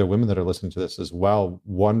for the women that are listening to this as well,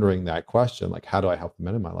 wondering that question, like, how do I help the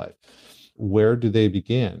men in my life? Where do they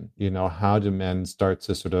begin? How do men start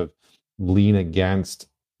to sort of lean against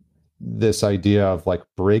this idea of like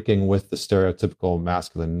breaking with the stereotypical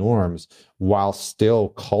masculine norms while still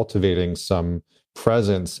cultivating some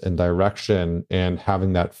presence and direction and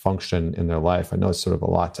having that function in their life? I know it's sort of a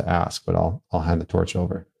lot to ask, but I'll hand the torch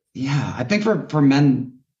over. Yeah, I think for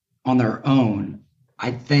men on their own,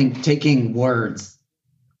 I think taking words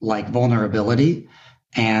like vulnerability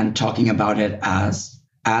and talking about it as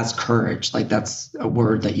courage, like that's a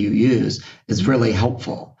word that you use, is really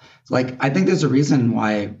helpful. Like, I think there's a reason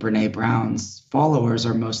why Brene Brown's followers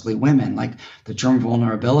are mostly women. Like the term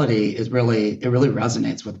vulnerability it really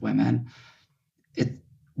resonates with women.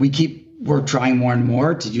 We're trying more and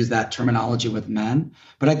more to use that terminology with men.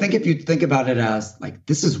 But I think if you think about it as like,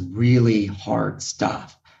 this is really hard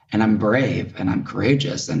stuff, and I'm brave and I'm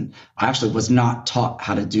courageous, and I actually was not taught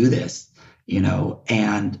how to do this,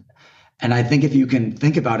 and I think if you can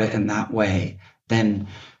think about it in that way, then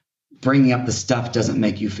bringing up the stuff doesn't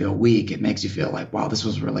make you feel weak. It makes you feel like, wow, this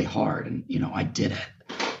was really hard. And, I did it.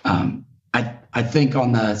 I think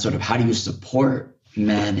on the sort of how do you support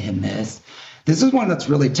men in this is one that's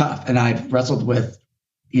really tough. And I've wrestled with,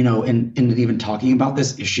 in even talking about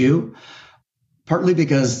this issue, partly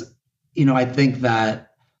because I think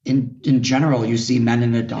that in general, you see men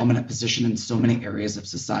in a dominant position in so many areas of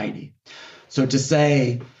society. So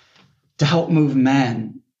to help move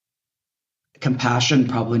men, compassion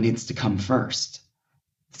probably needs to come first.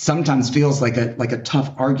 Sometimes feels like a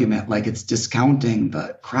tough argument, like it's discounting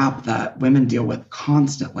the crap that women deal with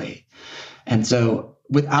constantly. And so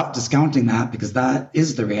without discounting that, because that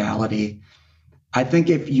is the reality, I think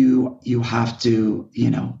if you have to,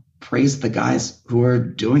 praise the guys who are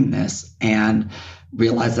doing this and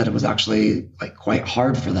realize that it was actually like quite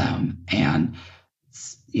hard for them, and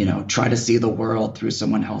try to see the world through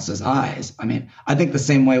someone else's eyes. I mean, I think the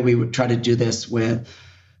same way we would try to do this with,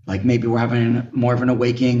 like, maybe we're having more of an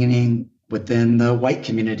awakening within the white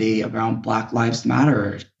community around Black Lives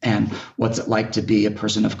Matter and what's it like to be a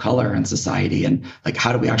person of color in society, and like,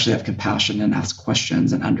 how do we actually have compassion and ask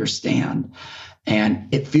questions and understand?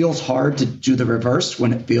 And it feels hard to do the reverse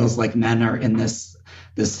when it feels like men are in this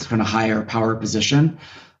kind of higher power position.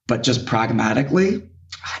 But just pragmatically,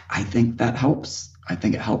 I think that helps. I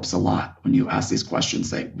think it helps a lot when you ask these questions.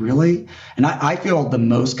 Say, really? And I feel the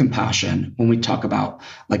most compassion when we talk about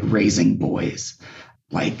like raising boys.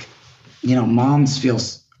 Like, moms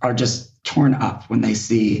are just torn up when they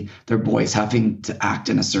see their boys having to act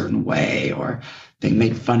in a certain way, or being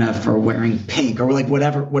made fun of for wearing pink, or like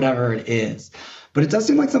whatever it is. But it does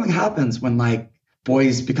seem like something happens when like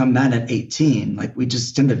boys become men at 18. Like, we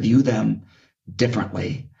just tend to view them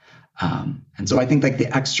differently. And so I think like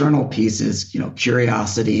the external piece is,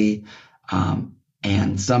 curiosity,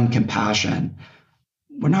 and some compassion.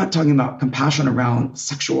 We're not talking about compassion around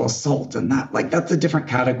sexual assault and that, like, that's a different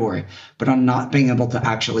category, but on not being able to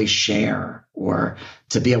actually share or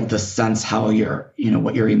to be able to sense how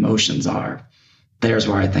what your emotions are. There's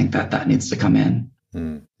where I think that needs to come in.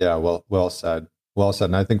 Yeah. Well said. Well said.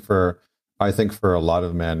 And I think for a lot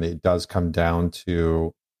of men, it does come down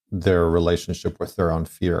to their relationship with their own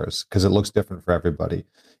fears, because it looks different for everybody.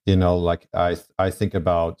 Like I think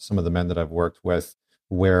about some of the men that I've worked with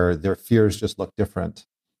where their fears just look different,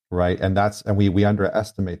 right? And we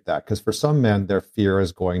underestimate that, because for some men, their fear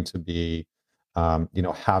is going to be,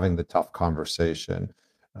 having the tough conversation.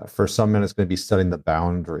 For some men, it's going to be setting the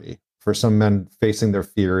boundary. For some men, facing their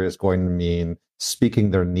fear is going to mean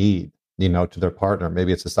speaking their need, to their partner.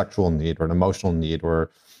 Maybe it's a sexual need or an emotional need,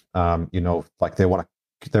 or, like they want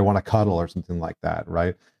to cuddle or something like that,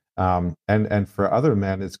 right? And for other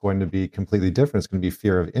men, it's going to be completely different. It's going to be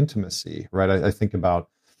fear of intimacy, right? I think about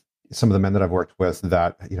some of the men that I've worked with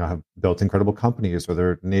that, have built incredible companies, or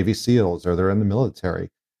they're Navy SEALs, or they're in the military.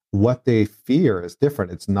 What they fear is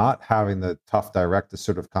different. It's not having the tough, direct,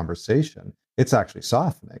 assertive conversation. It's actually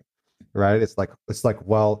softening, right? It's like,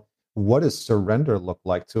 well, what does surrender look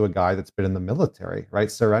like to a guy that's been in the military,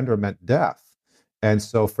 right? Surrender meant death. And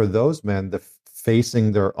so for those men,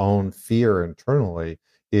 facing their own fear internally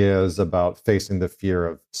is about facing the fear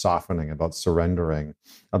of softening, about surrendering,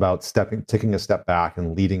 about taking a step back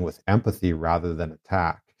and leading with empathy rather than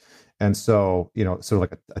attack. And so, sort of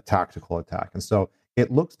like a tactical attack. And so it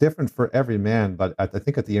looks different for every man, but I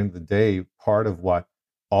think at the end of the day, part of what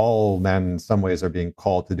all men in some ways are being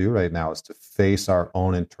called to do right now is to face our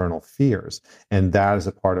own internal fears. And that is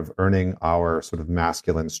a part of earning our sort of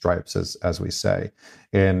masculine stripes, as we say.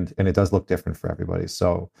 And it does look different for everybody.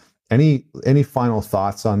 So any final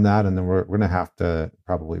thoughts on that? And then we're going to have to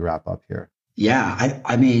probably wrap up here. Yeah.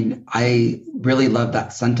 I mean, I really love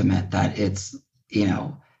that sentiment that it's,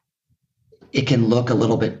 it can look a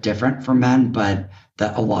little bit different for men, but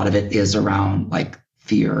that a lot of it is around like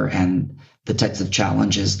fear and the types of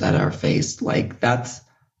challenges that are faced. Like it's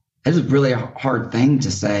really a hard thing to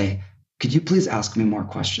say. Could you please ask me more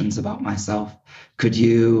questions about myself? Could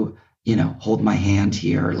you, hold my hand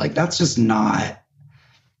here? Like, that's just not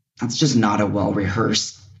a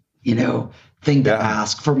well-rehearsed, thing to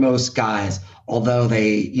ask for most guys, although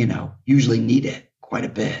they, usually need it quite a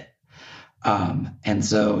bit. And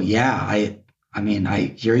so, I mean, I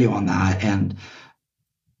hear you on that. And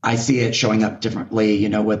I see it showing up differently,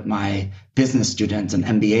 with my business students and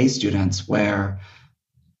MBA students, where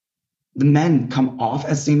the men come off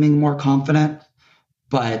as seeming more confident,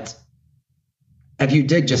 but if you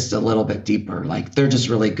dig just a little bit deeper, like they're just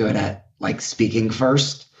really good at like speaking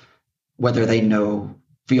first, whether they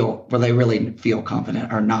really feel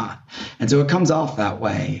confident or not. And so it comes off that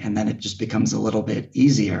way, and then it just becomes a little bit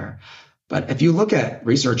easier. But if you look at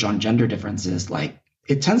research on gender differences, like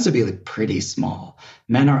it tends to be like pretty small.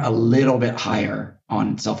 Men are a little bit higher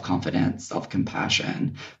on self-confidence,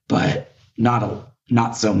 self-compassion, but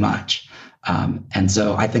not so much. And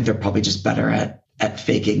so I think they're probably just better at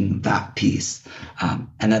faking that piece,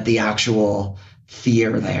 and that the actual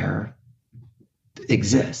fear there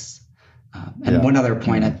exists. And one other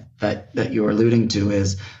point that you were alluding to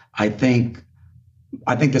is I think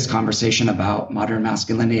this conversation about modern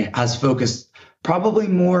masculinity has focused probably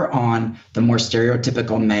more on the more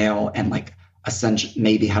stereotypical male and like essentially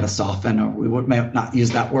maybe how to soften, or we may not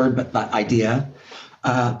use that word, but that idea.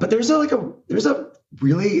 But there's a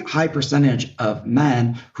really high percentage of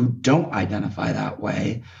men who don't identify that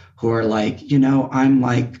way, who are like,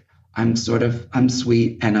 I'm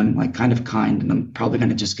sweet and I'm like kind of kind and I'm probably going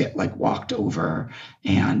to just get like walked over.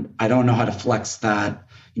 And I don't know how to flex that,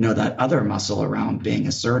 that other muscle around being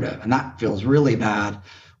assertive. And that feels really bad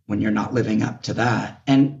when you're not living up to that.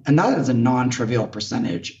 And that is a non-trivial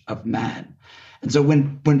percentage of men. And so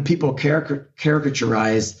when people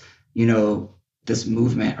caricaturize, this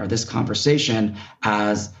movement or this conversation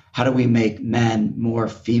as how do we make men more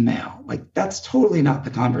female? Like that's totally not the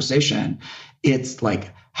conversation. It's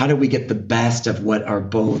like, how do we get the best of what are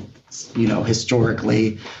both,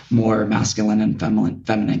 historically more masculine and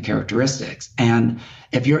feminine characteristics? And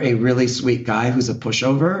if you're a really sweet guy who's a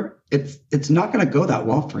pushover, it's not going to go that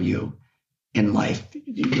well for you in life.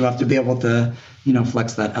 You have to be able to,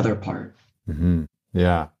 flex that other part. Mm-hmm.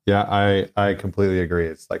 Yeah. I completely agree.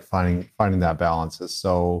 It's like finding that balance is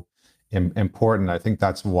so important. I think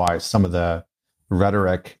that's why some of the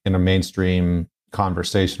rhetoric in a mainstream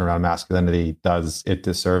conversation around masculinity does it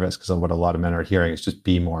disservice, because of what a lot of men are hearing is just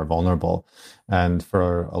be more vulnerable. And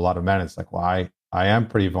for a lot of men, it's like, well, I am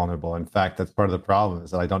pretty vulnerable. In fact, that's part of the problem,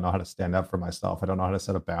 is that I don't know how to stand up for myself. I don't know how to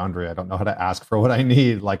set a boundary. I don't know how to ask for what I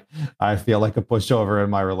need. Like I feel like a pushover in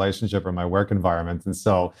my relationship or my work environment. And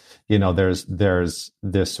so, there's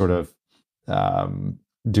this sort of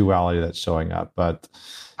duality that's showing up. But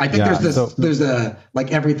I think there's a,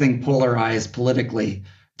 like everything polarized politically.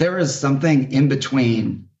 There is something in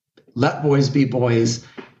between let boys be boys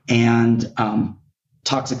and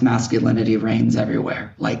toxic masculinity reigns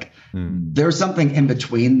everywhere. Like there's something in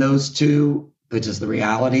between those two, which is the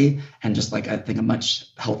reality, and just like, I think a much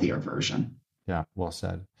healthier version. Yeah. Well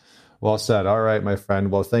said. Well said. All right, my friend.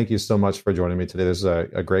 Well, thank you so much for joining me today. This is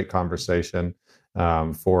a great conversation.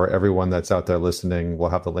 For everyone that's out there listening, we'll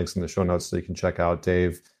have the links in the show notes so you can check out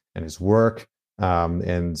Dave and his work,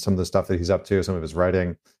 and some of the stuff that he's up to, some of his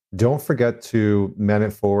writing. Don't forget to man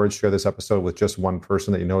it forward, share this episode with just one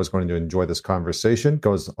person that you know is going to enjoy this conversation. It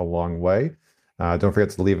goes a long way. Don't forget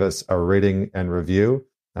to leave us a rating and review.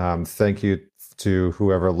 Thank you to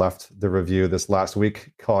whoever left the review this last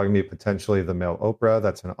week, calling me potentially the male Oprah.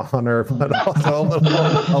 That's an honor, but also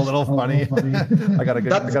a little funny. I got a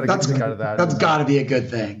good kick out of that. That's got to be a good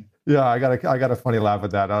thing. Yeah, I got a funny laugh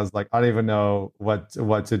at that. I was like, I don't even know what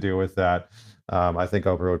to do with that. I think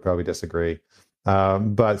Oprah would probably disagree.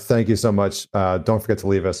 But thank you so much. Don't forget to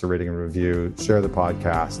leave us a rating and review, share the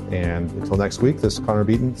podcast. And until next week, this is Connor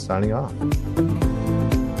Beaton signing off.